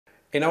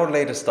In our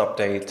latest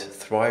update,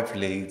 Thrive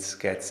Leads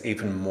gets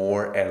even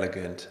more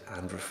elegant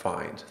and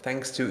refined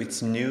thanks to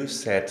its new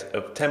set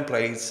of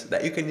templates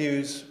that you can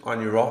use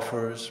on your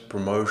offers,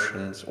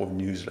 promotions, or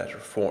newsletter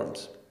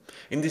forms.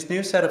 In this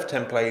new set of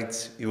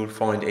templates, you will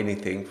find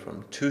anything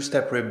from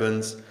two-step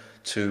ribbons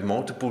to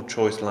multiple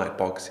choice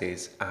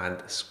lightboxes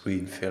and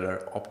screen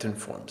filler opt-in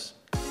forms.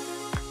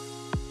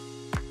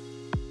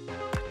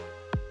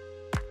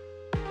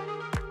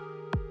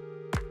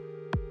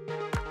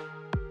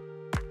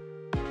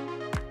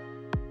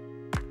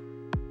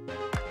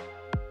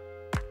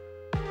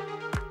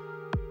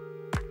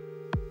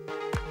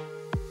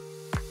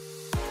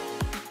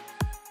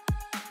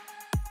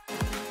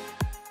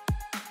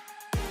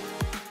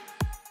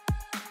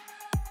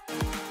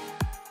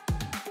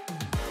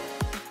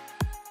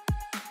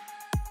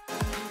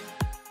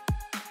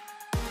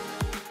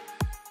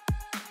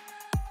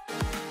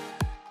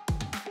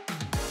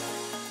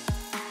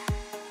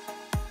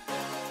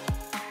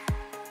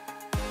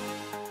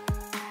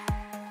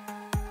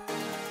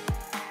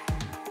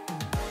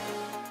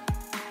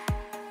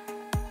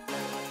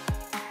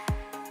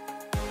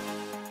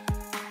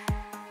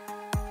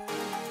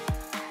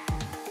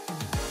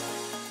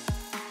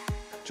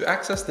 To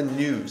access the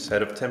new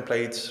set of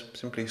templates,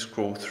 simply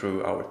scroll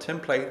through our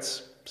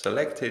templates,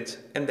 select it,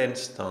 and then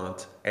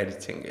start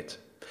editing it.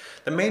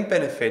 The main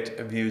benefit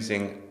of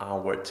using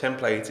our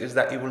templates is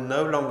that you will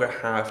no longer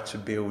have to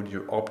build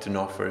your opt-in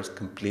offers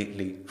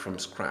completely from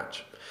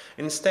scratch.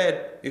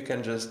 Instead, you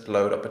can just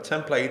load up a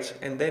template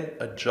and then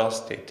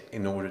adjust it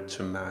in order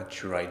to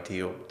match your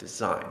ideal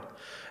design.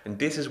 And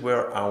this is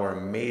where our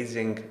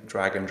amazing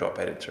drag and drop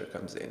editor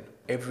comes in.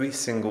 Every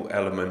single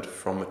element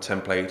from a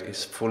template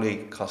is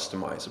fully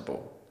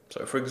customizable.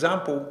 So for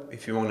example,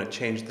 if you want to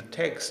change the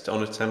text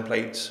on a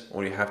template,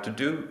 all you have to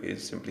do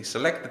is simply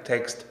select the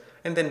text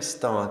and then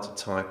start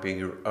typing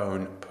your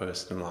own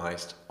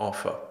personalized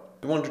offer.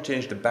 If you want to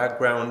change the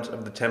background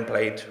of the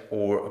template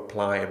or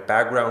apply a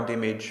background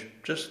image,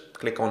 just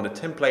click on the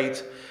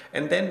template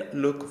and then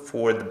look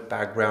for the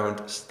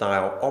background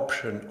style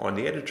option on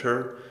the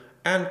editor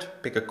and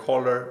pick a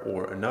color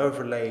or an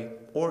overlay,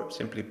 or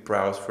simply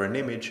browse for an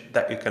image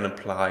that you can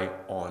apply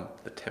on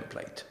the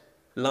template.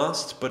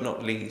 Last but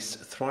not least,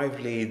 Thrive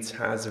Leads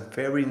has a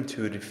very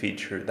intuitive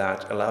feature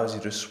that allows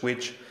you to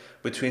switch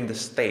between the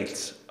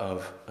states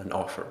of an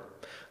offer.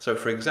 So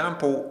for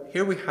example,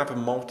 here we have a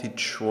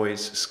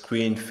multi-choice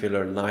screen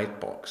filler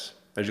lightbox.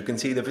 As you can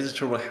see, the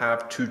visitor will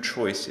have two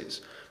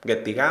choices: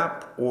 get the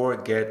app or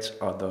get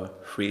other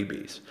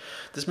freebies.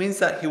 This means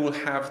that he will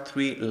have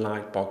 3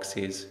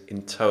 lightboxes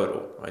in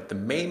total, right? The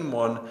main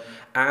one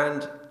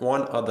and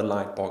one other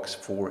lightbox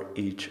for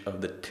each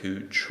of the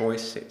 2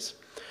 choices.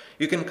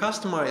 You can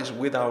customize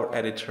with our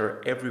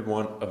editor every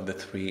one of the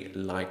 3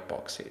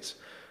 lightboxes.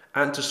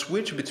 And to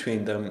switch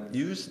between them,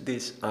 use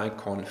this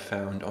icon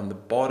found on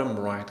the bottom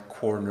right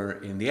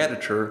corner in the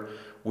editor,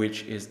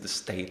 which is the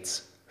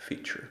states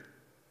feature.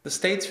 The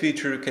states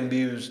feature can be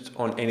used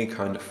on any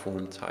kind of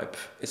form type,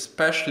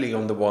 especially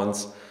on the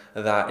ones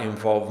that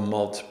involve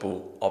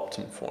multiple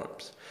opt-in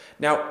forms.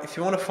 Now, if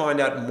you want to find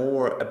out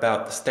more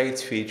about the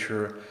states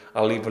feature,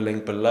 I'll leave a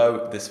link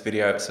below this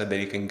video so that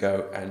you can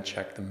go and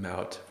check them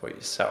out for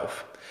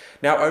yourself.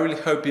 Now, I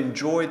really hope you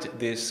enjoyed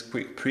this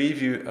quick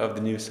preview of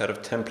the new set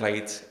of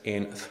templates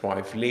in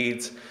Thrive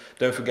Leads.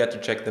 Don't forget to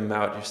check them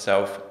out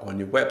yourself on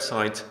your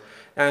website.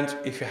 And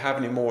if you have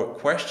any more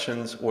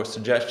questions or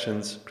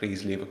suggestions,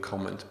 please leave a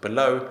comment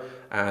below,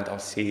 and I'll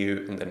see you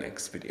in the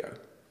next video.